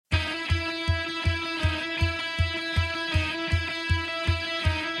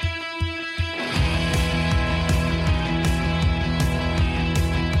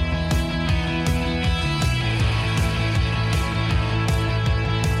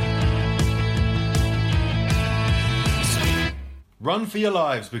Run for your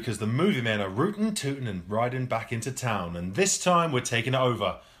lives because the movie men are rootin', tootin' and riding back into town. And this time we're taking it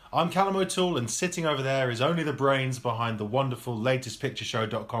over. I'm Callum O'Toole and sitting over there is only the brains behind the wonderful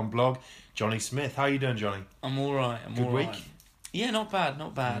latestpictureshow.com blog, Johnny Smith. How are you doing, Johnny? I'm alright, Good week? Yeah, not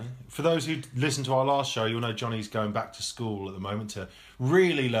bad. For those who listened to our last show, you'll know Johnny's going back to school at the moment to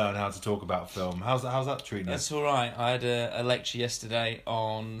really learn how to talk about film. How's that treating you? That's alright. I had a lecture yesterday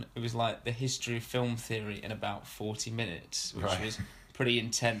on, it was like the history of film theory in about 40 minutes, which was pretty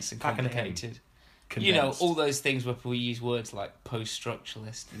intense and complicated. You know, all those things where we use words like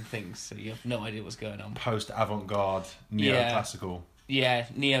post-structuralist and things, so you have no idea what's going on. Post-avant-garde, neoclassical. Yeah,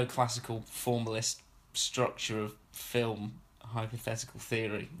 neoclassical formalist structure of film hypothetical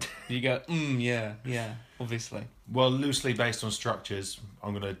theory. You go, yeah, obviously. Well, loosely based on structures,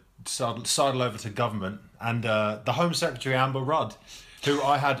 I'm going to sidle over to government and the Home Secretary, Amber Rudd, who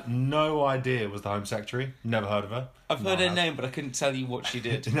I had no idea was the Home Secretary. Never heard of her. I've heard her name, but I couldn't tell you what she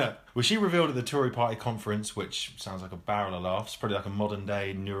did. No. Well, she revealed at the Tory party conference, which sounds like a barrel of laughs, probably like a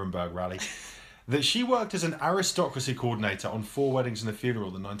modern-day Nuremberg rally, that she worked as an aristocracy coordinator on Four Weddings and a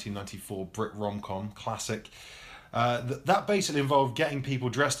Funeral, the 1994 Brit rom-com classic. That basically involved getting people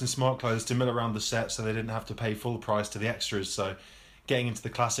dressed in smart clothes to mill around the set so they didn't have to pay full price to the extras. So getting into the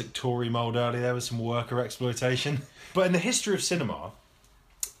classic Tory mould early, there was some worker exploitation. But in the history of cinema,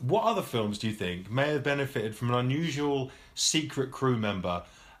 what other films do you think may have benefited from an unusual secret crew member?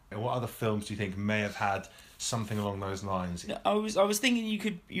 And what other films do you think may have had something along those lines? I was thinking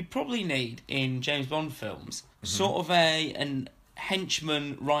you probably need in James Bond films sort of an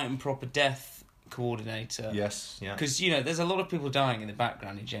henchman right and proper death coordinator. Yes, yeah. Because there's a lot of people dying in the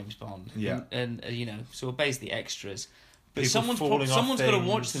background in James Bond. Yeah. And sort of basically extras. But People someone's got to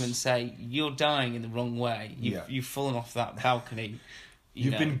watch them things. and say, you're dying in the wrong way. You've fallen off that balcony.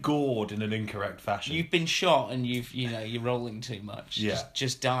 You've been gored in an incorrect fashion. You've been shot and you're rolling too much. Yeah.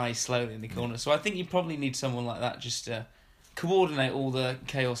 Just die slowly in the corner. So I think you probably need someone like that just to coordinate all the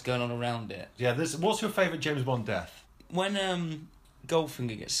chaos going on around it. Yeah, what's your favourite James Bond death? When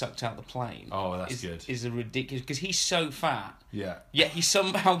Goldfinger gets sucked out the plane. Oh, that's good. Is a ridiculous, because he's so fat. Yeah. Yet he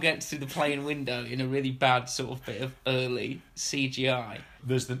somehow gets through the plane window in a really bad sort of bit of early CGI.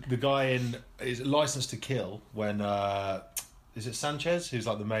 There's the guy in License to Kill when is it Sanchez who's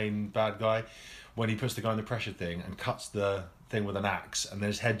like the main bad guy, when he puts the guy in the pressure thing and cuts the thing with an axe and then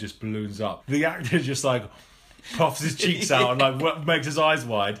his head just balloons up. The actor just like puffs his cheeks out and like makes his eyes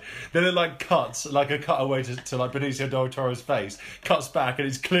wide. Then it like cuts like a cutaway to like Benicio del Toro's face, cuts back and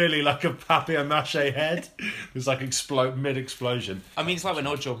it's clearly like a papier-mâché head. It's like mid explosion. I mean, it's like when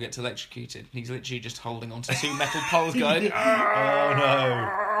Oddjob gets electrocuted. He's literally just holding onto two metal poles going, oh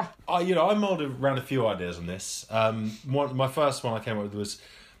no. I mulled around a few ideas on this. My first one I came up with was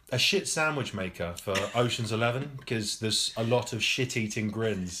a shit sandwich maker for Ocean's 11, because there's a lot of shit-eating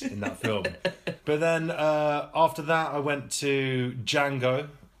grins in that film. But then after that, I went to Django,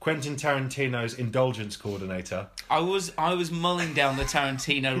 Quentin Tarantino's indulgence coordinator. I was mulling down the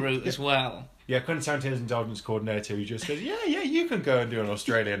Tarantino route as well. Yeah, Quentin Tarantino's indulgence coordinator, who just goes, yeah, you can go and do an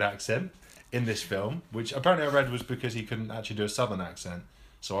Australian accent in this film, which apparently I read was because he couldn't actually do a southern accent.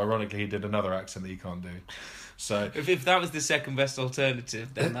 So ironically, he did another accent that he can't do. So if that was the second best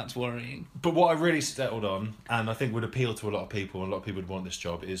alternative, then that's worrying. But what I really settled on, and I think would appeal to a lot of people, and a lot of people would want this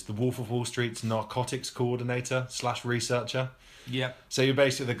job, is the Wolf of Wall Street's narcotics coordinator / researcher. Yeah. So you're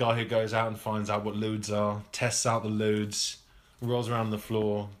basically the guy who goes out and finds out what lewds are, tests out the lewds, rolls around the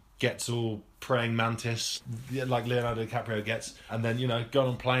floor, gets all praying mantis, like Leonardo DiCaprio gets, and then, going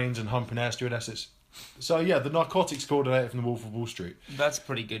on planes and humping air stewardesses. So yeah, the narcotics coordinator from the Wolf of Wall Street. That's a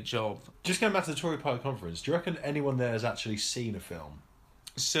pretty good job. Just going back to the Tory Party conference, do you reckon anyone there has actually seen a film?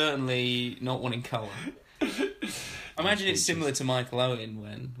 Certainly not one in colour. I imagine it's similar to Michael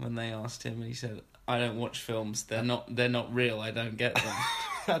Owen when they asked him and he said, I don't watch films, they're not real, I don't get them.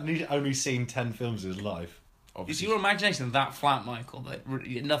 And he's only seen 10 films in his life. Is your imagination that flat, Michael, that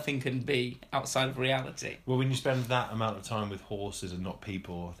nothing can be outside of reality? Well, when you spend that amount of time with horses and not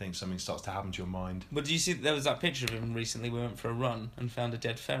people, I think something starts to happen to your mind. But do you see there was that picture of him recently? We went for a run and found a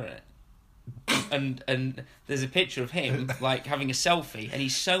dead ferret. and there's a picture of him like having a selfie, and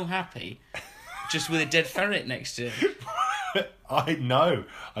he's so happy, just with a dead ferret next to him. I know.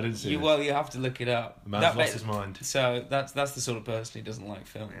 I didn't see it. Well, you have to look it up. The man's lost his mind. So that's the sort of person who doesn't like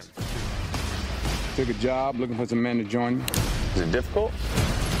films. Took a job looking for some men to join me. Is it difficult?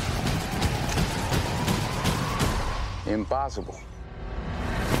 Impossible.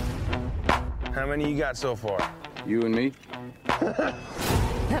 How many you got so far? You and me?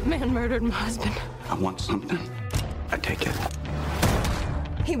 That man murdered my husband. I want something. I take it.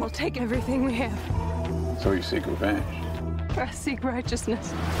 He will take everything we have. So you seek revenge? I seek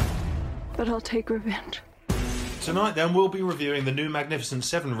righteousness, but I'll take revenge. Tonight, then, we'll be reviewing the new Magnificent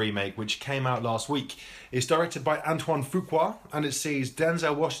Seven remake, which came out last week. It's directed by Antoine Fuqua, and it sees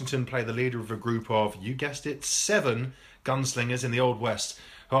Denzel Washington play the leader of a group of, you guessed it, 7 gunslingers in the Old West,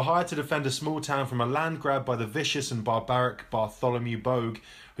 who are hired to defend a small town from a land grab by the vicious and barbaric Bartholomew Bogue,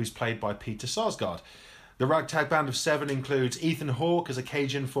 who's played by Peter Sarsgaard. The ragtag band of 7 includes Ethan Hawke as a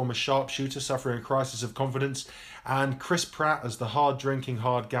Cajun former sharpshooter suffering a crisis of confidence, and Chris Pratt as the hard-drinking,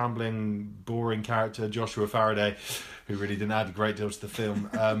 hard-gambling, boring character Joshua Faraday, who really didn't add a great deal to the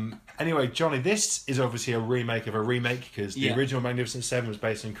film. Anyway, Johnny, this is obviously a remake of a remake, because the original Magnificent Seven was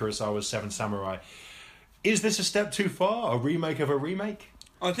based on Kurosawa's Seven Samurai. Is this a step too far? A remake of a remake?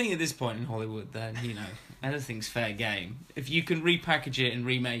 I think at this point in Hollywood, then, anything's fair game. If you can repackage it and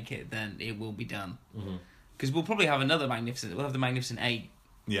remake it, then it will be done. Because we'll probably have another Magnificent... We'll have the Magnificent 8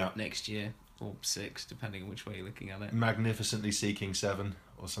 next year. Or 6, depending on which way you're looking at it. Magnificently Seeking 7,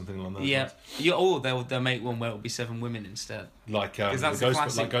 or something along those lines. Or they'll make one where it'll be 7 women instead. Like that's like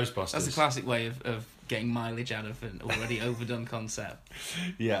Ghostbusters. That's a classic way of getting mileage out of an already overdone concept.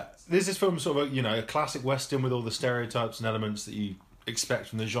 Yeah. This is from sort of a classic Western with all the stereotypes and elements that you expect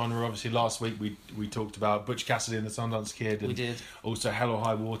from the genre. Obviously, last week we talked about Butch Cassidy and the Sundance Kid. And we did. Also Hell or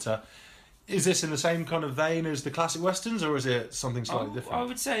High Water. Is this in the same kind of vein as the classic Westerns, or is it something slightly different? I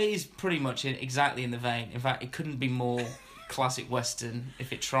would say it is pretty much exactly in the vein. In fact, it couldn't be more classic Western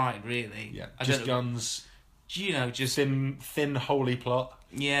if it tried, really. Yeah, just guns. Just... Thin, holy plot.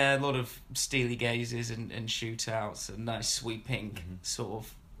 Yeah, a lot of steely gazes and shootouts and nice sweeping sort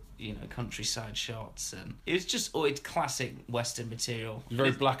of, countryside shots. And it was just, it's classic Western material.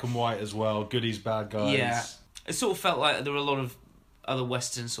 Very black and white as well, goodies, bad guys. Yeah, it sort of felt like there were a lot of other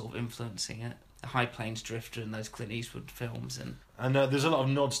westerns sort of influencing it. The High Plains Drifter and those Clint Eastwood films, and there's a lot of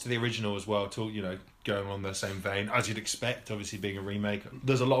nods to the original as well, to going on the same vein as you'd expect. Obviously, being a remake,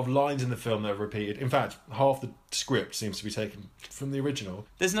 there's a lot of lines in the film that are repeated. In fact, half the script seems to be taken from the original.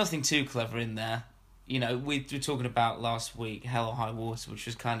 There's nothing too clever in there. We were talking about last week Hell or High Water, which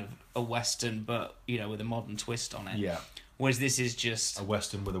was kind of a western, but with a modern twist on it. Yeah. Whereas this is just a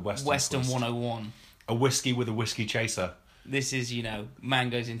western with a western twist. 101. A whiskey with a whiskey chaser. This is, man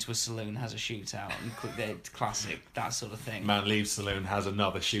goes into a saloon, has a shootout, and classic, that sort of thing. Man leaves saloon, has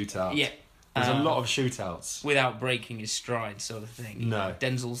another shootout. Yeah. There's a lot of shootouts. Without breaking his stride, sort of thing. No.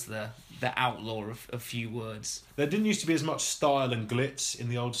 Denzel's the outlaw of a few words. There didn't used to be as much style and glitz in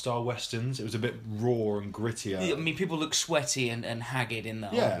the old style westerns. It was a bit raw and grittier. I mean, people look sweaty and haggard in the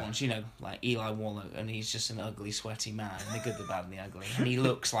old ones. Like Eli Wallach, and he's just an ugly, sweaty man. The good, the bad, and the ugly. And he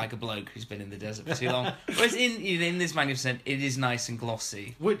looks like a bloke who's been in the desert for too long. Whereas in this Magnificent, it is nice and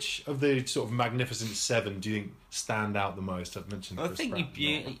glossy. Which of the sort of Magnificent Seven do you think stand out the most? I've mentioned Chris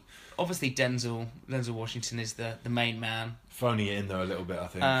Pratt. Obviously, Denzel Washington is the main man. Phoning it in there a little bit, I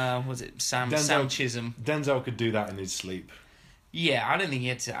think. Was it Sam Chisholm? Denzel could do that in his sleep. Yeah, I don't think he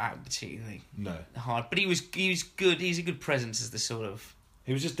had to act particularly hard, but he was good. He's a good presence as the sort of...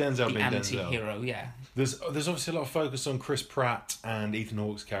 He was just Denzel being anti-hero, yeah. There's obviously a lot of focus on Chris Pratt and Ethan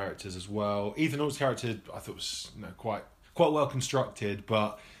Hawke's characters as well. Ethan Hawke's character, I thought, was quite well constructed,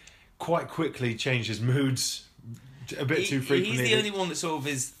 but quite quickly changed his moods a bit too frequently. He's the only one that sort of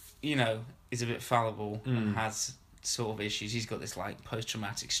is, is a bit fallible and has sort of issues. He's got this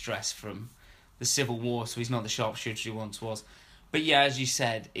post-traumatic stress from the Civil War, so he's not the sharpshooter he once was. But yeah, as you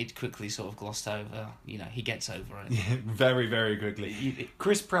said, it quickly sort of glossed over. He gets over it. Yeah, very, very quickly.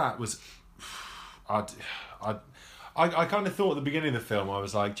 Chris Pratt was... I kind of thought at the beginning of the film, I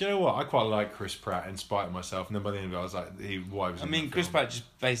was like, do you know what? I quite like Chris Pratt in spite of myself. And then by the end of it, I was like, why was he Chris Pratt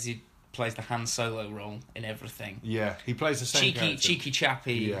just basically plays the Han Solo role in everything. Yeah, he plays the same character. Cheeky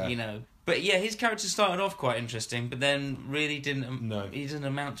chappy, But yeah, his character started off quite interesting, but then really didn't. No, he didn't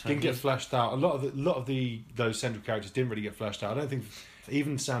amount to. Didn't get fleshed out. A lot of those central characters didn't really get fleshed out. I don't think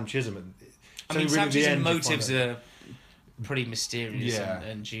even Sam Chisholm. Sam Chisholm's motives are pretty mysterious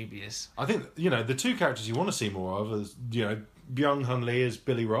and dubious. I think the two characters you want to see more of is Byung-Hun Lee as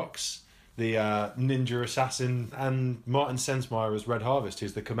Billy Rocks, the ninja assassin, and Martin Sensmeyer as Red Harvest,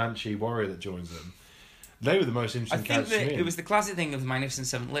 who's the Comanche warrior that joins them. They were the most interesting characters. I think it was the classic thing of the Magnificent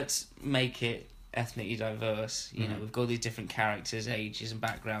Seven. Let's make it ethnically diverse. We've got these different characters, ages, and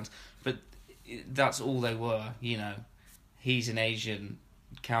backgrounds, but that's all they were. He's an Asian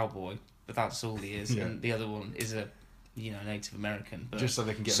cowboy, but that's all he is, and the other one is a Native American. But just so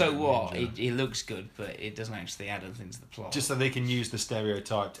they can get. So what? It looks good, but it doesn't actually add anything to the plot. Just so they can use the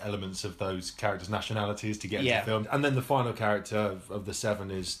stereotyped elements of those characters' nationalities to get into the film. And then the final character of the seven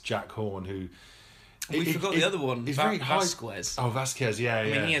is Jack Horn, who. We forgot the other one, Vasquez. Oh, Vasquez, yeah. I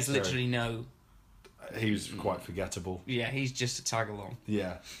mean, he has literally no he was quite forgettable. Yeah, he's just a tag along.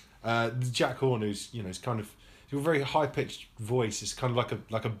 Yeah. Jack Horn, who's, is kind of... He's got a very high-pitched voice. It's kind of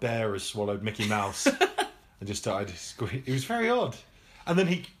like a bear has swallowed Mickey Mouse. And just started... It was very odd. And then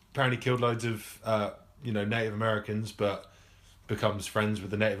he apparently killed loads of, Native Americans, but becomes friends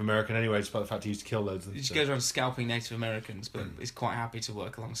with the Native American anyway, despite the fact he used to kill loads of them. He just goes around scalping Native Americans, but is quite happy to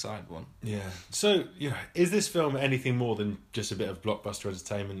work alongside one. Yeah. So, is this film anything more than just a bit of blockbuster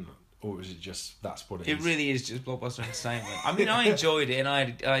entertainment, or is it just that's what it is? It really is just blockbuster entertainment. I mean, I enjoyed it, and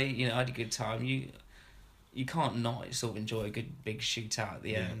I had a good time. You can't not sort of enjoy a good big shootout at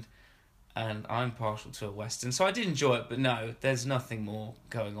the end. And I'm partial to a Western, so I did enjoy it, but no, there's nothing more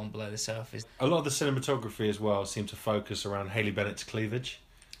going on below the surface. A lot of the cinematography as well seemed to focus around Hayley Bennett's cleavage.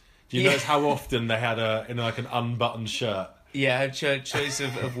 Do you notice how often they had an unbuttoned shirt? Yeah, her choice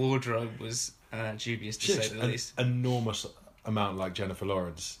of wardrobe was dubious, to say the least. Enormous amount like Jennifer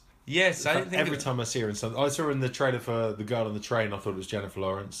Lawrence. Yes, I didn't think every time I see her in something, I saw her in the trailer for The Girl on the Train. I thought it was Jennifer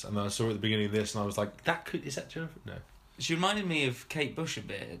Lawrence, and then I saw her at the beginning of this, and I was like, "Is that Jennifer?" No. She reminded me of Kate Bush a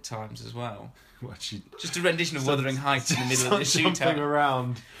bit at times as well. Just a rendition of Wuthering Heights in the middle of the shootout. Jumping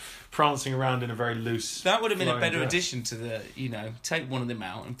around, prancing around in a very loose. That would have been a better addition to the, take one of them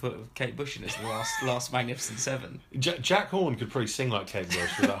out and put Kate Bush in as the last Magnificent Seven. Jack Horn could probably sing like Kate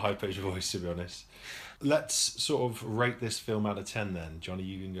Bush with that high-pitched voice, to be honest. Let's sort of rate this film out of 10 then. Johnny,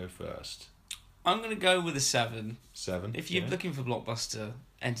 you can go first. I'm going to go with a 7. 7? If you're looking for blockbuster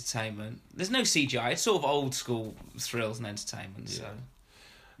entertainment, there's no CGI. It's sort of old school thrills and entertainment. So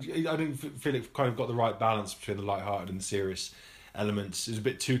I don't feel it kind of got the right balance between the light-hearted and the serious elements. It was a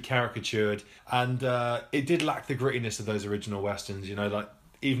bit too caricatured, and it did lack the grittiness of those original westerns. Like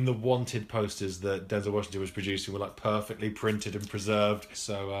even the Wanted posters that Denzel Washington was producing were like perfectly printed and preserved.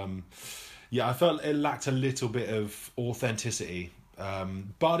 So I felt it lacked a little bit of authenticity,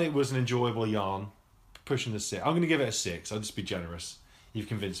 but it was an enjoyable yarn. Pushing the 6. I'm going to give it a 6. I'll just be generous. You've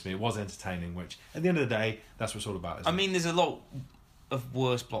convinced me. It was entertaining, which, at the end of the day, that's what it's all about, isn't it? There's a lot of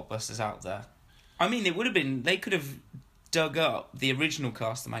worse blockbusters out there. They could have dug up the original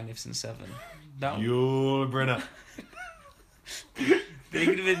cast of Magnificent Seven. Yul Brynner. They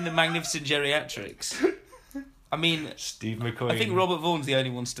could have been the Magnificent Geriatrics. Steve McQueen. I think Robert Vaughan's the only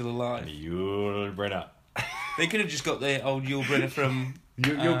one still alive. Yul Brynner. They could have just got the old Yul Brynner from...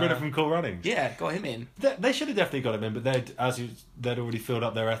 Yul Brynner from Cool Runnings. Yeah, got him in. They should have definitely got him in, but they'd already filled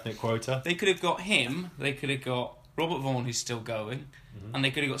up their ethnic quota. They could have got him. They could have got Robert Vaughn, who's still going, and they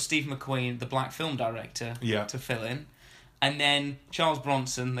could have got Steve McQueen, the black film director, to fill in. And then Charles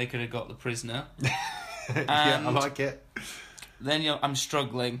Bronson, they could have got The Prisoner. I like it. Then I'm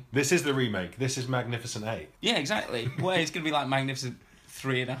struggling. This is the remake. This is Magnificent 8. Yeah, exactly. Well, it's going to be like Magnificent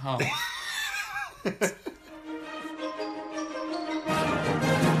 3.5.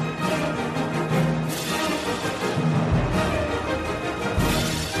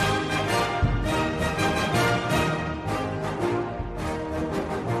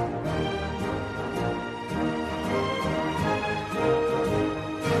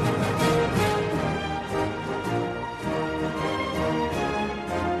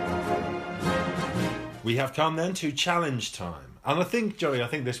 We have come then to challenge time. And I think, Johnny,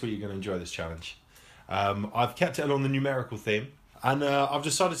 this week you're going to enjoy this challenge. I've kept it along the numerical theme. And I've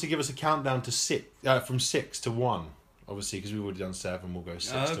decided to give us a countdown to from 6 to 1. Obviously, because we've already done 7, we'll go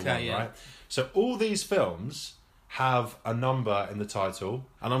 6 to 1, right? So all these films have a number in the title.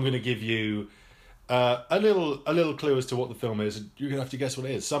 And I'm going to give you a little clue as to what the film is. You're going to have to guess what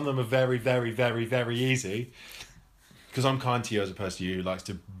it is. Some of them are very, very, very, very easy. Because I'm kind to you as opposed to you who likes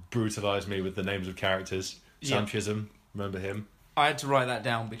to brutalise me with the names of characters. Sam Chisholm, remember him? I had to write that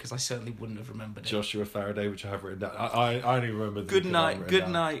down because I certainly wouldn't have remembered it. Joshua Faraday, which I have written down. I only remember the Good night.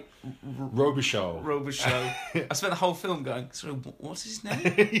 Robichaud. I spent the whole film going, sorry, what's his name?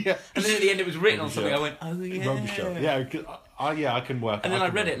 Yeah. And then at the end it was written on something. I went, oh yeah. Robichaud. Yeah, I can work. And then I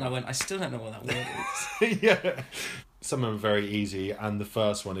read it and I went, I still don't know what that word is. Yeah. Some of them are very easy, and the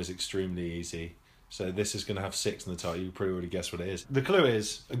first one is extremely easy. So this is going to have 6 in the title. You probably already guessed what it is. The clue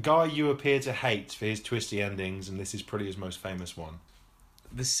is a guy you appear to hate for his twisty endings, and this is probably his most famous one.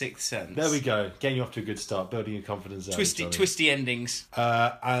 The Sixth Sense. There we go. Getting you off to a good start. Building your confidence. Twisty endings.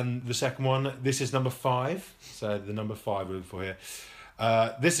 And the second one, this is number 5. So the number 5 we're looking for here.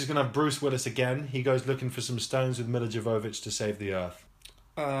 This is going to have Bruce Willis again. He goes looking for some stones with Milla Jovovich to save the Earth.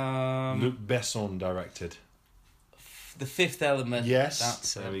 Luc Besson directed. The Fifth Element.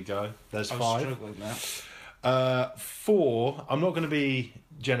 Yes, there we go. There's 5. I was struggling now. 4. I'm not going to be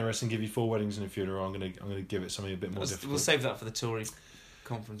generous and give you 4 Weddings and a Funeral. I'm going to give it something a bit more difficult. We'll save that for the Tory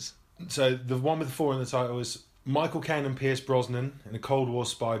conference. So the one with 4 in the title is Michael Caine and Pierce Brosnan in a Cold War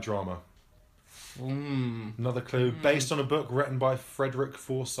spy drama. Another clue. Based on a book written by Frederick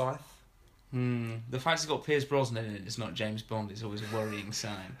Forsyth. The fact it's got Pierce Brosnan in it, it's not James Bond, is always a worrying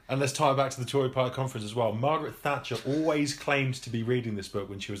sign. And let's tie it back to the Tory Party conference as well. Margaret Thatcher always claimed to be reading this book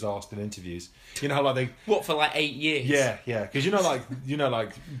when she was asked in interviews. You know how like they... What, for like 8 years? Yeah. Because you know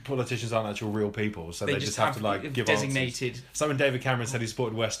like politicians aren't actual real people, so they just have to like give designated answers. So when David Cameron said he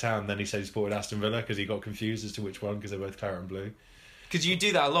supported West Ham, then he said he supported Aston Villa because he got confused as to which one because they're both claret and blue. Because you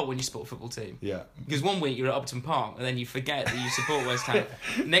do that a lot when you support a football team. Yeah. Because one week you're at Upton Park and then you forget that you support West Ham.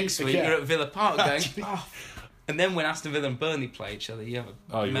 Next week you're at Villa Park going, oh. And then when Aston Villa and Burnley play each other, you have a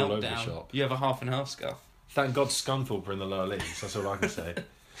meltdown. You're all over the shop. You have a half and half scuff. Thank God Scunthorpe are in the lower leagues. That's all I can say.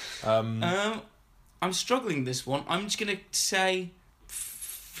 I'm struggling this one. I'm just going to say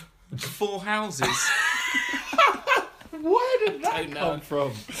 4 houses. Where did that come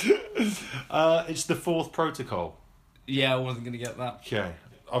from? It's the 4th protocol. Yeah, I wasn't going to get that. Okay,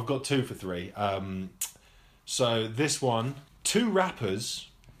 I've got 2 for 3. So this one, 2 rappers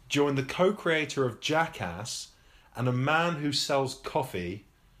join the co-creator of Jackass and a man who sells coffee,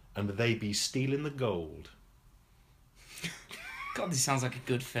 and they be stealing the gold. God, this sounds like a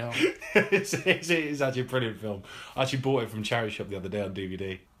good film. It's actually a brilliant film. I actually bought it from Charity Shop the other day on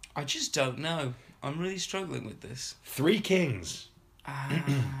DVD. I just don't know. I'm really struggling with this. 3 Kings.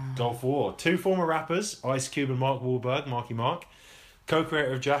 Gulf War. 2 former rappers, Ice Cube and Mark Wahlberg, Marky Mark.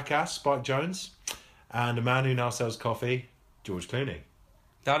 Co-creator of Jackass, Spike Jonze. And a man who now sells coffee, George Clooney.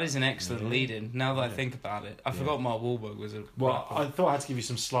 That is an excellent lead-in, now that I think about it. I forgot Mark Wahlberg was a rapper. I thought I had to give you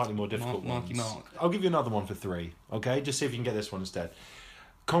some slightly more difficult Marky ones. Mark. I'll give you another one for 3, okay? Just see if you can get this one instead.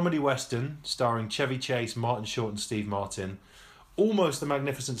 Comedy western, starring Chevy Chase, Martin Short and Steve Martin. Almost the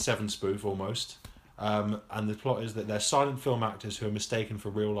Magnificent Seven spoof, almost. And the plot is that they're silent film actors who are mistaken for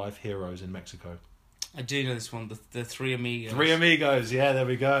real-life heroes in Mexico. I do know this one, the Three Amigos. 3 Amigos, yeah, there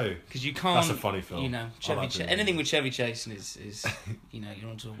we go. Because you can't... That's a funny film. You know, anything with Chevy Chase is you know, you're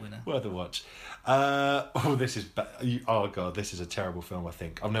onto a winner. Worth a watch. This is... Oh, God, this is a terrible film, I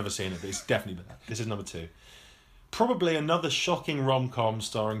think. I've never seen it, but it's definitely... This is number 2. Probably another shocking rom-com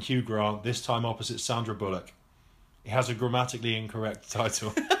starring Hugh Grant, this time opposite Sandra Bullock. It has a grammatically incorrect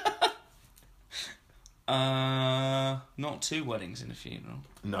title. Not 2 Weddings and a Funeral.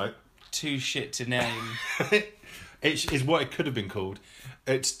 No. Too shit to name. It's what it could have been called.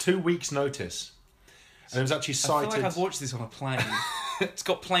 It's 2 Weeks' Notice. And it was actually cited... I feel like I've watched this on a plane. It's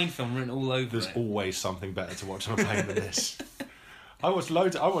got plain film written all over There's it. always something better to watch on a plane than this. I watched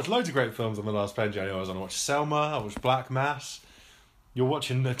loads of great films on the last plane journey I was on. I watched Selma, I watched Black Mass. You're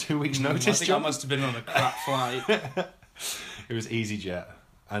watching the 2 Weeks' Notice, I think John? I must have been on a crap flight. It was EasyJet.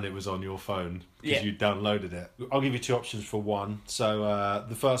 And it was on your phone because you downloaded it. I'll give you 2 options for one. So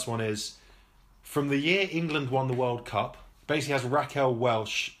the first one is, from the year England won the World Cup, basically has Raquel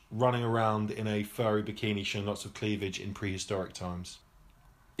Welch running around in a furry bikini showing lots of cleavage in prehistoric times.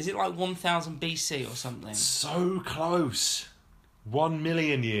 Is it like 1000 BC or something? So close. 1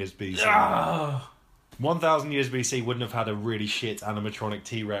 million years BC. Oh. 1000 years BC wouldn't have had a really shit animatronic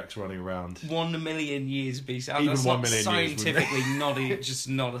T-Rex running around. 1 million years BC. Even That's 1 not million scientifically years, just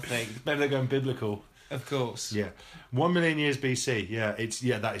not a thing. Maybe they're going biblical. Of course. Yeah. 1 million years BC. Yeah,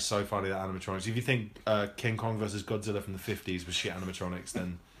 that is so funny, that animatronics. If you think King Kong versus Godzilla from the 50s was shit animatronics,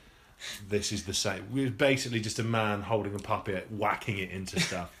 then this is the same. It was basically just a man holding a puppet, whacking it into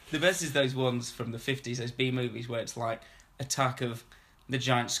stuff. The best is those ones from the 50s, those B movies where it's like Attack of the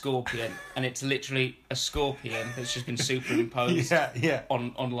Giant Scorpion, and it's literally a scorpion that's just been superimposed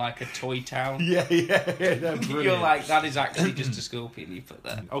on like a toy town. Yeah, You're like, that is actually just a scorpion you put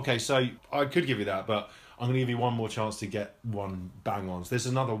there. Okay, so I could give you that, but I'm going to give you one more chance to get one bang on. So there's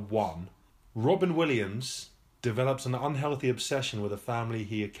another one. Robin Williams develops an unhealthy obsession with a family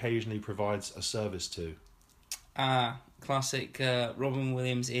he occasionally provides a service to. Classic Robin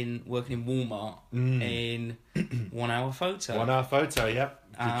Williams working in Walmart in 1 Hour Photo. 1 Hour Photo, yep.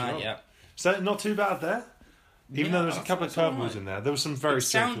 Yeah. So not too bad there. Even though there was a couple of curveballs in there. There was some very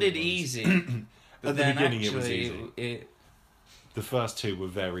sounded easy. At the beginning it was easy. The first 2 were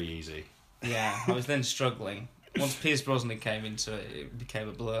very easy. Yeah, I was then struggling. Once Pierce Brosnan came into it, it became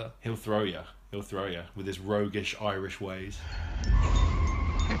a blur. He'll throw you with his roguish Irish ways.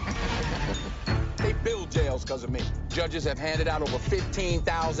 They build jails because of me. Judges have handed out over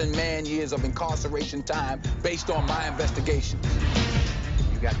 15,000 man-years of incarceration time based on my investigation.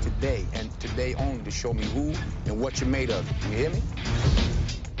 You got today, and today only, to show me who and what you're made of. You hear me?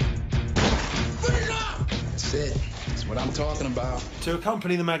 That's it. That's what I'm talking about. To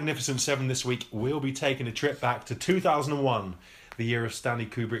accompany the Magnificent Seven this week, we'll be taking a trip back to 2001, the year of Stanley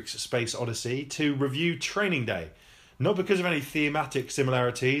Kubrick's Space Odyssey, to review Training Day, Not because of any thematic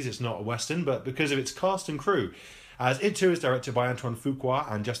similarities, it's not a Western, but because of its cast and crew. As it too is directed by Antoine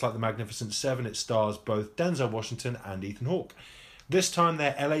Fuqua, and just like The Magnificent Seven, it stars both Denzel Washington and Ethan Hawke. This time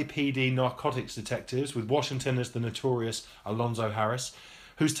they're LAPD narcotics detectives, with Washington as the notorious Alonzo Harris,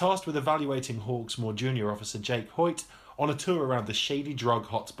 who's tasked with evaluating Hawke's more junior officer Jake Hoyt on a tour around the shady drug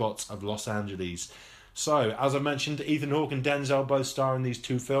hotspots of Los Angeles. So, as I mentioned, Ethan Hawke and Denzel both star in these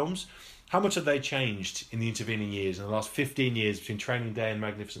two films. How much have they changed in the intervening years, in the last 15 years between Training Day and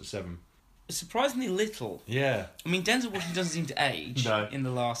Magnificent Seven? Surprisingly little. Yeah. I mean, Denzel Washington doesn't seem to age in the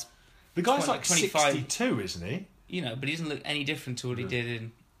last... The guy's 62, isn't he? You know, but he doesn't look any different to what he did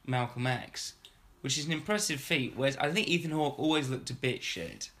in Malcolm X, which is an impressive feat, whereas I think Ethan Hawke always looked a bit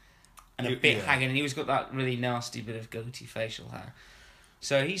shit and a bit haggard, and he always got that really nasty bit of goatee facial hair.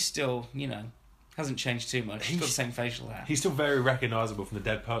 So he's still, hasn't changed too much. He's got the same facial hair. He's still very recognisable from the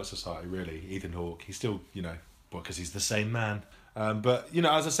Dead Poets Society, really, Ethan Hawke. He's still, because he's the same man. But,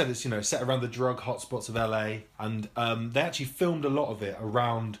 as I said, it's, set around the drug hotspots of LA, and they actually filmed a lot of it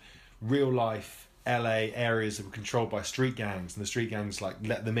around real-life LA areas that were controlled by street gangs, and the street gangs,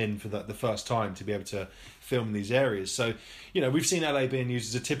 let them in for the first time to be able to film in these areas. So, we've seen LA being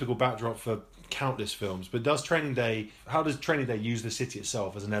used as a typical backdrop for countless films, but how does Training Day use the city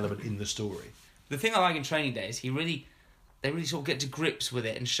itself as an element in the story? The thing I like in Training Day is they really sort of get to grips with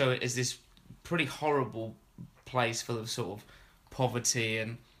it and show it as this pretty horrible place full of sort of poverty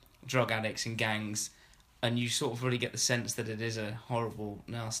and drug addicts and gangs, and you sort of really get the sense that it is a horrible,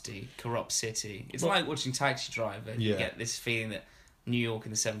 nasty, corrupt city. It's like watching Taxi Driver. You get this feeling that New York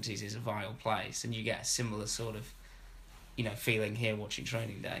in the 70s is a vile place, and you get a similar sort of feeling here watching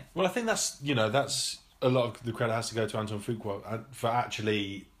Training Day. Well, I think that's a lot of the credit has to go to Antoine Fuqua for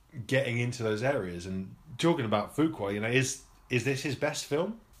actually getting into those areas. And talking about Fuqua, is this his best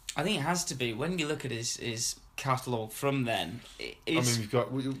film? I think it has to be. When you look at his catalogue from then, what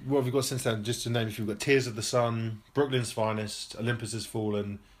have we got since then? Just to name a few, we've got Tears of the Sun, Brooklyn's Finest, Olympus Has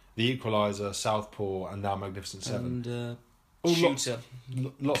Fallen, The Equalizer, Southpaw, and now Magnificent Seven. And Shooter.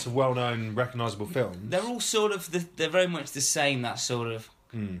 Lots of well-known, recognisable films. They're all sort of they're very much the same. That sort of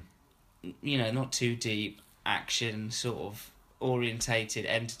not too deep action, sort of orientated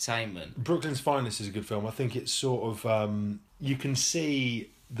entertainment. Brooklyn's Finest is a good film. I think it's sort of you can see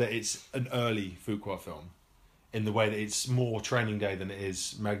that it's an early Fuqua film in the way that it's more Training Day than it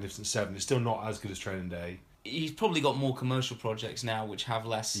is Magnificent Seven. It's still not as good as Training Day. He's probably got more commercial projects now which have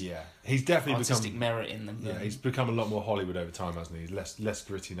less he's definitely artistic merit in them. He's become a lot more Hollywood over time, hasn't he? He's less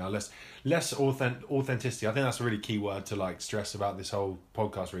gritty now, less authenticity. I think that's a really key word to stress about this whole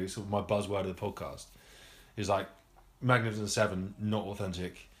podcast, really. It's sort of my buzzword of the podcast. Is Magnificent Seven, not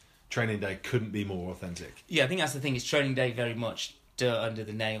authentic. Training Day couldn't be more authentic. Yeah, I think that's the thing. Is Training Day very much dirt under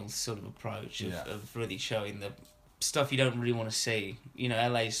the nails sort of approach of really showing the stuff you don't really want to see.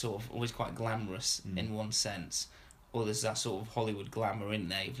 LA's sort of always quite glamorous in one sense, or there's that sort of Hollywood glamour in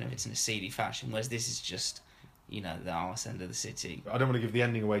there, even if it's in a seedy fashion, whereas this is just, the arse end of the city. I don't want to give the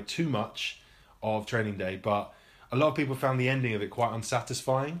ending away too much of Training Day, but a lot of people found the ending of it quite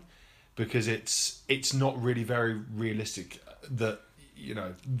unsatisfying because it's not really very realistic that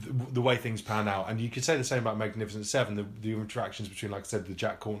the way things pan out. And you could say the same about Magnificent Seven, the interactions between, like I said, the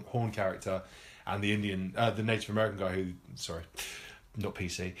Jack Horn character and the Native American guy who, sorry, not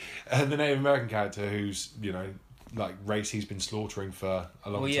PC, the Native American character who's, race he's been slaughtering for a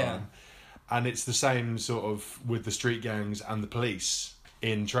long time. And it's the same sort of with the street gangs and the police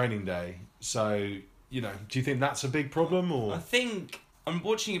in Training Day. So, do you think that's a big problem? Or I think, I'm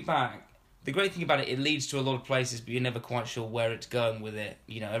watching it back, the great thing about it leads to a lot of places, but you're never quite sure where it's going with it.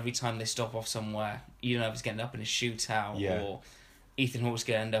 Every time they stop off somewhere, you don't know if it's getting up in a shootout or Ethan Hawke's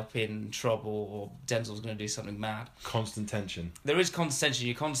going to end up in trouble or Denzel's going to do something mad. Constant tension. There is constant tension.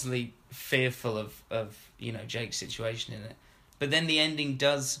 You're constantly fearful of Jake's situation in it. But then the ending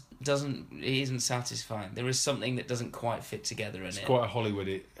isn't satisfying. There is something that doesn't quite fit together in it. It's quite a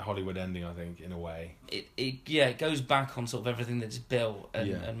Hollywood ending, I think, in a way. It goes back on sort of everything that's built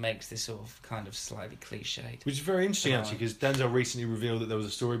and makes this sort of kind of slightly cliched. Which is very interesting, actually, because Denzel recently revealed that there was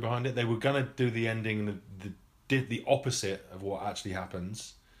a story behind it. They were going to do the ending did the opposite of what actually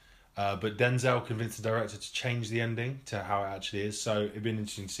happens. But Denzel convinced the director to change the ending to how it actually is. So it'd been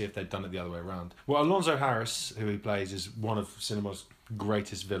interesting to see if they'd done it the other way around. Well, Alonzo Harris, who he plays, is one of cinema's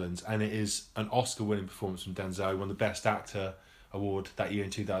greatest villains, and it is an Oscar-winning performance from Denzel. He won the Best Actor award that year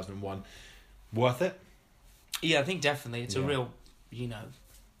in 2001. Worth it? Yeah, I think definitely. It's a real,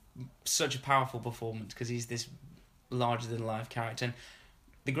 such a powerful performance because he's this larger-than-life character. And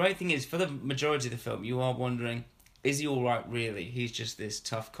the great thing is, for the majority of the film, you are wondering, is he all right, really? He's just this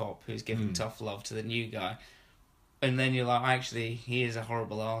tough cop who's giving tough love to the new guy. And then you're like, actually, he is a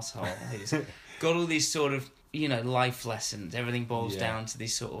horrible arsehole. He's got all these sort of, life lessons. Everything boils down to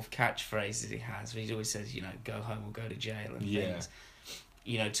these sort of catchphrases he has. He always says, go home or go to jail and things.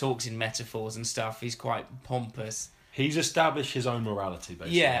 Talks in metaphors and stuff. He's quite pompous. He's established his own morality,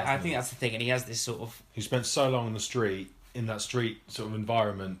 basically. Yeah, I think that's the thing. And he has this sort of... He spent so long in that street sort of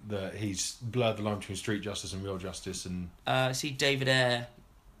environment, that he's blurred the line between street justice and real justice. And see, David Ayer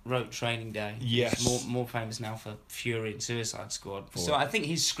wrote Training Day. Yes. He's more famous now for Fury and Suicide Squad. So I think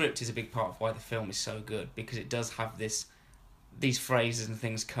his script is a big part of why the film is so good, because it does have these phrases and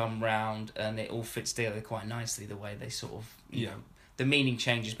things come round, and it all fits together quite nicely, the way they sort of... the meaning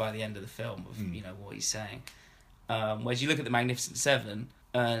changes by the end of the film of, what he's saying. Whereas you look at The Magnificent Seven,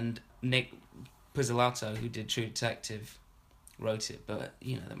 and Nick Pizzolatto, who did True Detective, wrote it, but,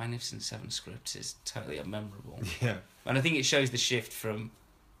 The Magnificent Seven script is totally unmemorable. Yeah. And I think it shows the shift from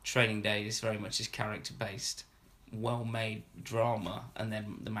Training Day is very much this character-based, well-made drama, and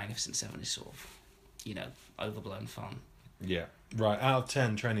then The Magnificent Seven is sort of, overblown fun. Yeah. Right, out of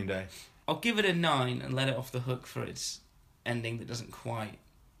 10, Training Day. I'll give it a 9 and let it off the hook for its ending that doesn't quite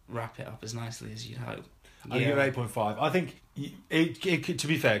wrap it up as nicely as you'd hope. I'll give it 8.5. I think it could, to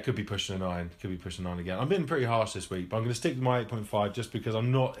be fair, it could be pushing a 9. Could be pushing a 9 again. I'm being pretty harsh this week, but I'm going to stick with my 8.5 just because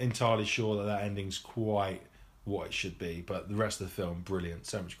I'm not entirely sure that ending's quite what it should be. But the rest of the film, brilliant.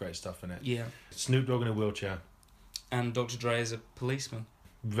 So much great stuff in it. Yeah. Snoop Dogg in a wheelchair. And Dr. Dre as a policeman.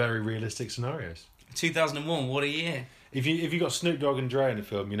 Very realistic scenarios. 2001, what a year. If you got Snoop Dogg and Dre in a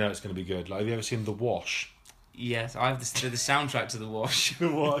film, you know it's going to be good. Like, have you ever seen The Wash? Yes, I have the soundtrack to The Wash.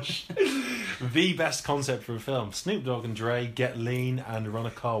 The Wash. The best concept for a film. Snoop Dogg and Dre get lean and run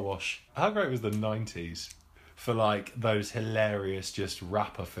a car wash. How great was the 90s for, like, those hilarious just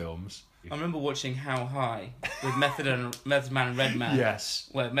rapper films? I remember watching How High with Method Man and Redman. Yes.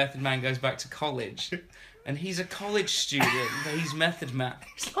 Where Method Man goes back to college. And he's a college student, but he's Method Man.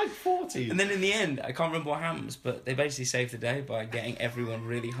 He's like 40. And then in the end, I can't remember what happens, but they basically save the day by getting everyone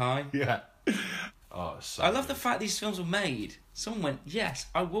really high. Yeah. Oh, so I love the fact these films were made. Someone went, yes,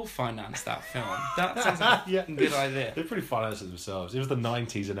 I will finance that film. That sounds like a good idea. They're pretty financed themselves. It was the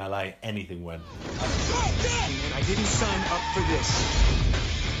 90s in LA, anything went. And I didn't sign up for this.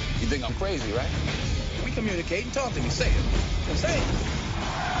 You think I'm crazy, right? We communicate and talk to me. Say it. Say it.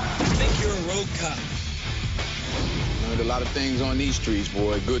 I think you're a road cop. Learned a lot of things on these streets,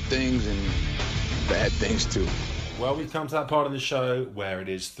 boy. Good things and bad things, too. Well, we've come to that part of the show where it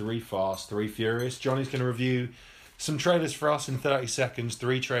is 3 Fast, 3 Furious. Johnny's going to review some trailers for us in 30 seconds.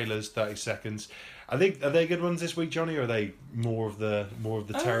 3 trailers, 30 seconds. Are they good ones this week, Johnny, or are they more of the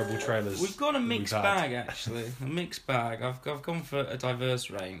terrible trailers? We've got a mixed bag, actually. A mixed bag. I've gone for a diverse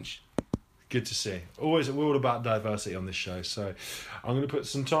range. Good to see. We're all about diversity on this show. So I'm going to put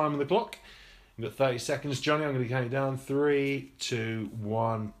some time on the clock. You've got 30 seconds, Johnny. I'm going to count you down. 3, 2,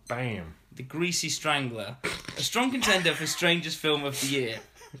 1, bam. The Greasy Strangler. A strong contender for Strangest Film of the Year.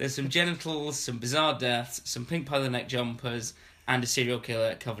 There's some genitals, some bizarre deaths, some pink polo neck jumpers, and a serial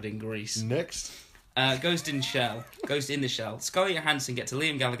killer covered in grease. Next. Ghost in the Shell. Scarlett Johansson gets a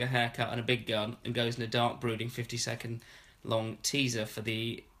Liam Gallagher haircut and a big gun and goes in a dark, brooding 50-second long teaser for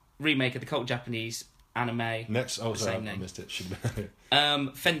the remake of the cult Japanese anime. Next. Oh, sorry, I missed it.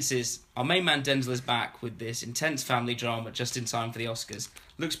 Fences. Our main man Denzel is back with this intense family drama just in time for the Oscars.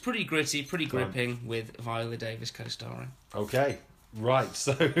 Looks pretty gritty, pretty gripping, with Viola Davis co-starring. Okay, right.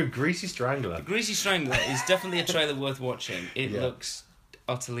 So, Greasy Strangler. The Greasy Strangler is definitely a trailer worth watching. It looks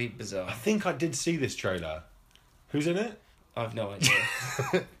utterly bizarre. I think I did see this trailer. Who's in it? I've no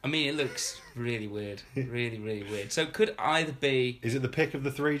idea. I mean, it looks really weird. Really, really weird. So it could either be... Is it the pick of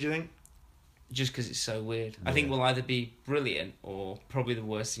the 3, do you think? Just because it's so weird. Yeah. I think it will either be brilliant or probably the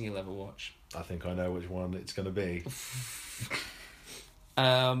worst thing you'll ever watch. I think I know which one it's going to be.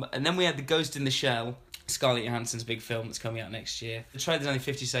 And then we had The Ghost in the Shell, Scarlett Johansson's big film that's coming out next year. The trailer's only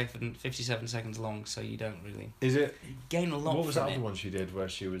 57 seconds long, so you don't really... Is it... gain a lot from it. What was that other one she did where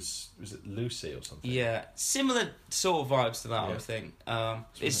she was it Lucy or something? Yeah, similar sort of vibes to that, I would think.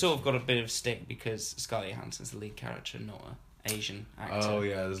 It's sort of got a bit of stick because Scarlett Johansson's the lead character, not an Asian actor. Oh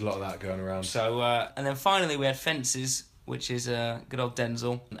yeah, there's a lot of that going around. So, and then finally we had Fences, which is good old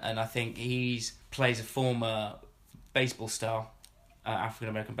Denzel, and I think he plays a former baseball star,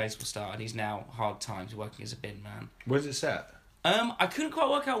 African-American baseball star, and he's now hard times working as a bin man. Where's it set? I couldn't quite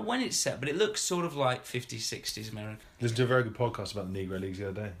work out when it's set, but it looks sort of like 50s, 60s American. Listened to a very good podcast about the Negro Leagues the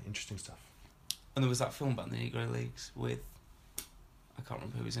other day. Interesting stuff. And there was that film about the Negro Leagues with... I can't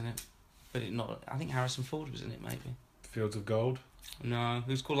remember who was in it. But I think Harrison Ford was in it, maybe. Fields of Gold? No, it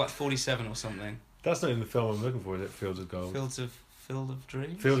was called like 47 or something. That's not in the film I'm looking for, is it? Field of Gold. Field of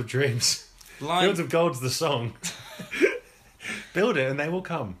Dreams? Field of Dreams. Lion... Fields of Gold's the song. Build it and they will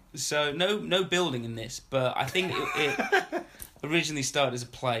come. So no building in this, but I think it originally started as a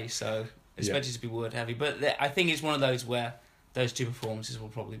play, so expected to be word heavy. But I think it's one of those where those two performances will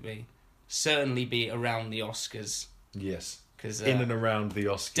probably certainly be around the Oscars. Yes, because in and around the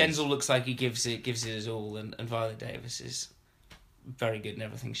Oscars. Denzel looks like he gives it his all, and Viola Davis is very good in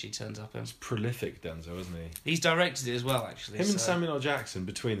everything she turns up in. It's prolific, Denzel, isn't he? He's directed it as well, actually. Him and Samuel L. Jackson,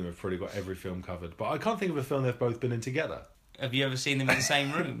 between them, have probably got every film covered. But I can't think of a film they've both been in together. Have you ever seen them in the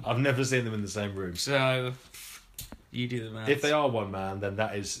same room? I've never seen them in the same room. So, you do the maths. If they are one man,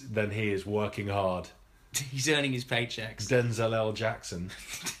 then he is working hard. He's earning his paychecks. Denzel L. Jackson.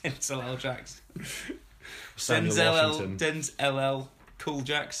 Denzel L. Jackson. Denzel L. Cool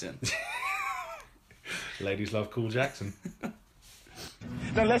Jackson. Ladies love Cool Jackson.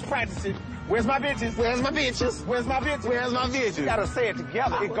 Now let's practice it. Where's my bitches? Where's my bitches? Where's my bitches? Where's my bitches? You gotta say it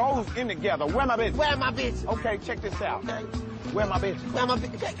together. It goes in together. Where my bitches? Where my bitches? Okay, check this out. Okay. Where my bitches? Where my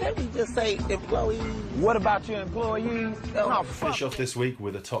bitches? Can't we just say employees? What about your employees? Oh, finish off this week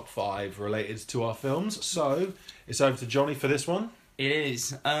with a top 5 related to our films. So it's over to Johnny for this one. It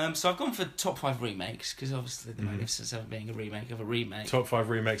is. So I've gone for top 5 remakes because obviously the Magnificent Seven being a remake of a remake. Top 5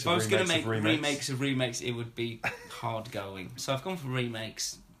 remakes. If I was going to make remakes of remakes, it would be hard going. So I've gone for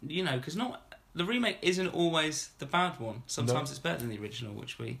remakes. You know, because the remake isn't always the bad one. Sometimes it's better than the original,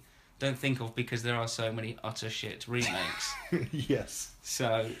 which we don't think of because there are so many utter shit remakes. Yes.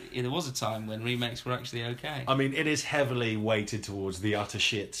 So there was a time when remakes were actually okay. I mean, it is heavily weighted towards the utter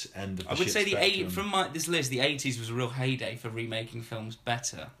shit end of the I would say from this list, the 80s was a real heyday for remaking films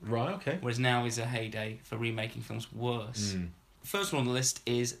better. Right, okay. Whereas now is a heyday for remaking films worse. First one on the list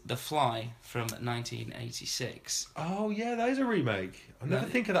is The Fly from 1986. Oh yeah, that is a remake. I never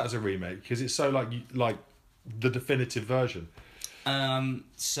think of that as a remake because it's so like the definitive version.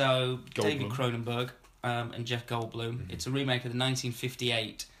 So Goldblum. David Cronenberg and Jeff Goldblum. It's a remake of the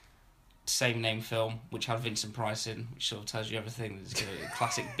 1958 same name film, which had Vincent Price in, which sort of tells you everything. It's a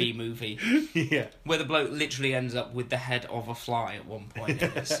classic B movie. Yeah. Where the bloke literally ends up with the head of a fly at one point.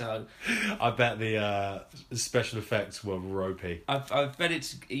 So I bet the special effects were ropey. I bet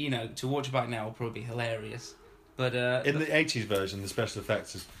it's, to watch back now will probably be hilarious. But in the 80s version, the special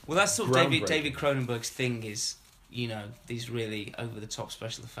effects is that's sort of David Cronenberg's thing is, these really over-the-top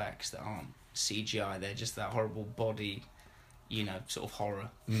special effects that aren't CGI. They're just that horrible body, sort of horror.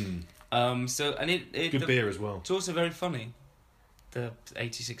 Good beer as well. It's also very funny, the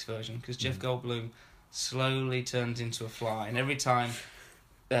 86 version, because Jeff Goldblum slowly turns into a fly, and every time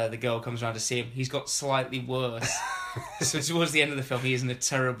the girl comes around to see him, he's got slightly worse. So towards the end of the film, he is in a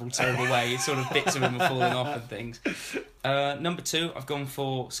terrible, terrible way. It's sort of bits of him are falling off and things. Number 2, I've gone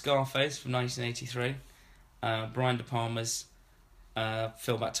for Scarface from 1983. Brian De Palma's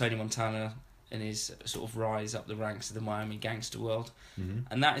film about Tony Montana and his sort of rise up the ranks of the Miami gangster world.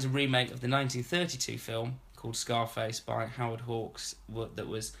 And that is a remake of the 1932 film called Scarface by Howard Hawks that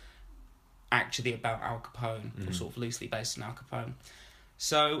was actually about Al Capone, or sort of loosely based on Al Capone.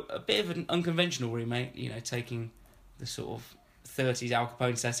 So a bit of an unconventional remake, taking the sort of 30s Al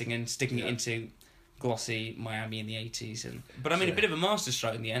Capone setting and sticking it into glossy Miami in the 80s. But I mean, a bit of a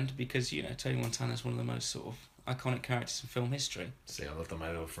masterstroke in the end because, Tony Montana is one of the most sort of iconic characters in film history. See, I love my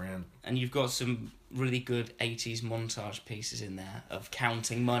little friend. And you've got some really good 80s montage pieces in there of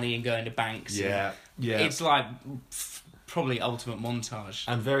counting money and going to banks. Yeah. It's like probably ultimate montage.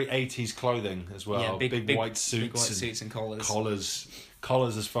 And very 80s clothing as well. Yeah, big white suits. Big white suits and collars.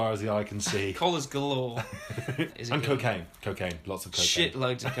 Collars as far as the eye can see. Collars galore. And cocaine. Lots of cocaine.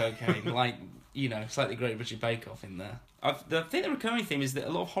 Shitloads of cocaine. It's like the Great British Bake Off in there. I think the recurring theme is that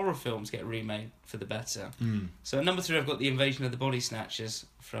a lot of horror films get remade for the better. So at number 3, I've got The Invasion of the Body Snatchers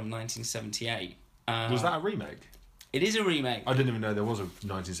from 1978. Was that a remake? It is a remake. I didn't even know there was a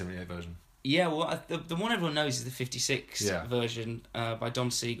 1978 version. Yeah, well, the one everyone knows is the 56 version by Don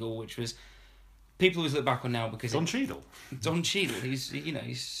Siegel, which was... People always look back on now because... Don Cheadle. Don Cheadle.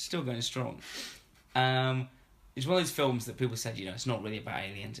 He's still going strong. It's one of those films that people said, it's not really about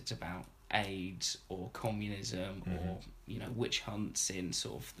aliens, it's about AIDS or communism or witch hunts in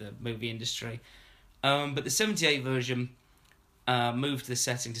sort of the movie industry, but the 78 version moved the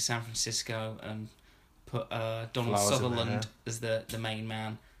setting to San Francisco and put Donald Sutherland as the main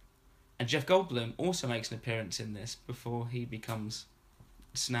man, and Jeff Goldblum also makes an appearance in this before he becomes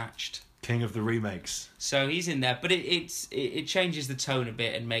snatched. King of the remakes. So he's in there, but it changes the tone a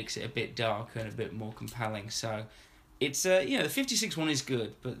bit and makes it a bit darker and a bit more compelling. So it's the 56 one is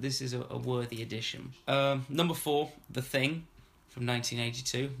good, but this is a worthy addition. Number 4, The Thing from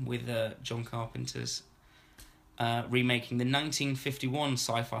 1982 with John Carpenter's remaking the 1951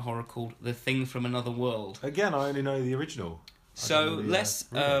 sci-fi horror called The Thing from Another World. Again, I only know the original. So less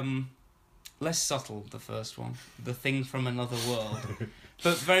subtle, the first one. The Thing from Another World.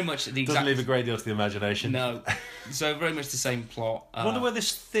 But very much the exact... Doesn't leave a great deal to the imagination. No. So very much the same plot. I wonder where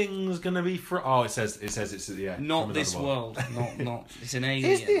this thing's going to be from... Oh, it says it's... Not this world. Not It's an alien.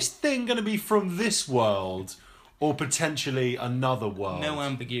 Is this thing going to be from this world or potentially another world? No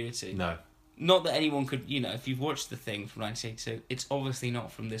ambiguity. No. Not that anyone could... if you've watched The Thing from 1982, it's obviously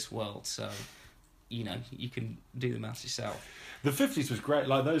not from this world, so... you can do the maths yourself. The 50s was great,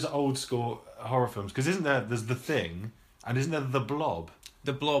 like those old school horror films, because there's The Thing, and isn't there The Blob?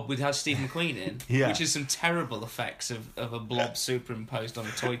 The Blob with has Steve McQueen in, yeah. Which is some terrible effects of a blob superimposed on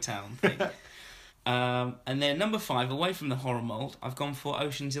a Toy Town thing. And then number 5, away from the horror mould, I've gone for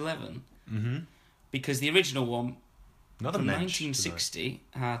Ocean's 11. Mm-hmm. Because the original one, Another from 1960,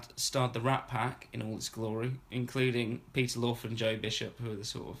 had starred the Rat Pack in all its glory, including Peter Lawford and Joey Bishop, who are the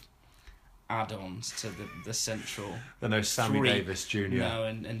sort of add-ons to the central... No Sammy Davis Jr. No,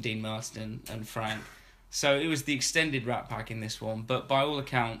 and Dean Martin and Frank. So it was the extended Rat Pack in this one, but by all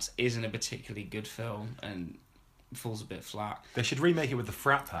accounts isn't a particularly good film and falls a bit flat. They should remake it with the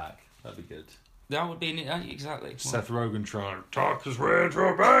Frat Pack. That'd be good. That would be... exactly. Seth Rogen trying to talk his way into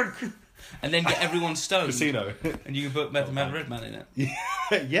a bank. And then get everyone stoned. Casino. And you can put Method Man Redman in it.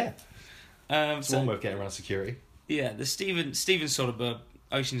 Yeah. It's one way of getting around security. Yeah, the Steven Soderbergh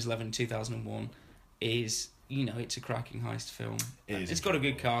Ocean's 11 2001 is... it's a cracking heist film. It's got a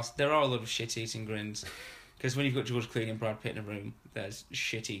good cast. There are a lot of shit-eating grins. Because when you've got George Clooney and Brad Pitt in a room, there's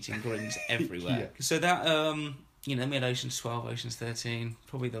shit-eating grins everywhere. Yeah. So that, we had Ocean's 12, Ocean's 13.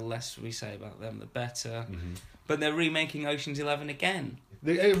 Probably the less we say about them, the better. Mm-hmm. But they're remaking Ocean's 11 again.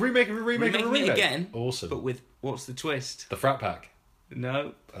 Remaking it again. Awesome. But with, what's the twist? The Frat Pack.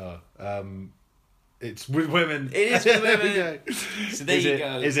 No. It's with women. It is with women. So there you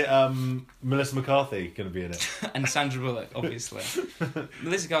go. Is it Melissa McCarthy going to be in it? And Sandra Bullock, obviously.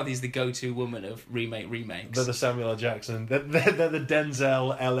 Melissa McCarthy is the go-to woman of remakes. They're the Samuel L. Jackson. They're the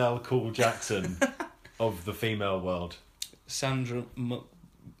Denzel LL Cool Jackson of the female world. Sandra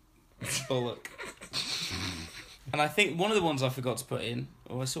Bullock. And I think one of the ones I forgot to put in,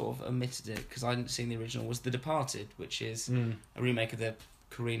 or I sort of omitted it because I hadn't seen the original, was The Departed, which is a remake of the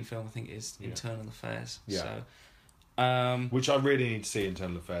Korean film, I think, is Internal Affairs. Yeah. So, which I really need to see,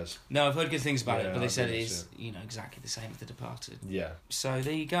 Internal Affairs. No, I've heard good things about it, but they said it is, exactly the same as The Departed. Yeah. So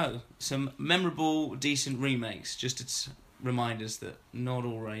there you go. Some memorable, decent remakes, just to remind us that not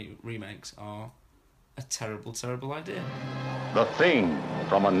all remakes are a terrible, terrible idea. The Thing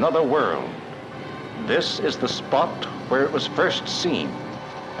from Another World. This is the spot where it was first seen,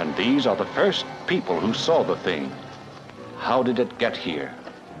 and these are the first people who saw the thing. How did it get here?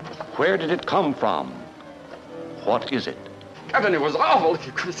 Where did it come from? What is it? Captain, it was awful.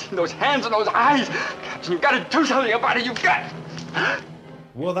 You could have seen those hands and those eyes. Captain, you've got to do something about it. You've got...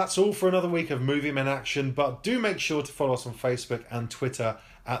 Well, that's all for another week of Movie Men Action, but do make sure to follow us on Facebook and Twitter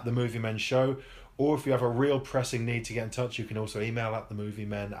at The Movie Men Show, or if you have a real pressing need to get in touch, you can also email at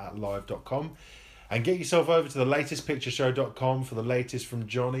themoviemen@live.com. And get yourself over to thelatestpictureshow.com for the latest from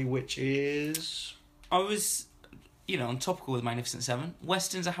Johnny, which is... I was... on topical with Magnificent Seven.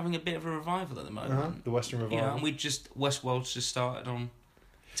 Westerns are having a bit of a revival at the moment. The Western revival. And Westworld's just started on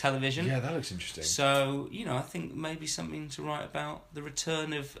television. Yeah, that looks interesting. So, I think maybe something to write about the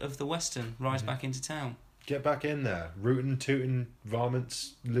return of the Western, rise back into town. Get back in there. Rootin', tootin',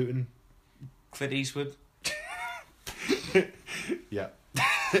 varmints, lootin'. Clint Eastwood. Yeah.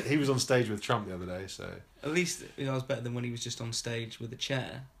 He was on stage with Trump the other day, so... At least it was better than when he was just on stage with a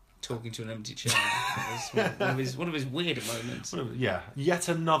chair. Talking to an empty chair. It was one of his weirder moments. Yeah, yet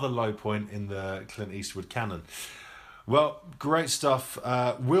another low point in the Clint Eastwood canon. Well, great stuff.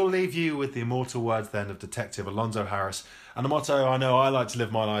 We'll leave you with the immortal words then of Detective Alonzo Harris, and a motto I know I like to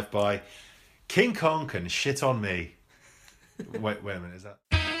live my life by: King Kong can shit on me. Wait a minute, is that...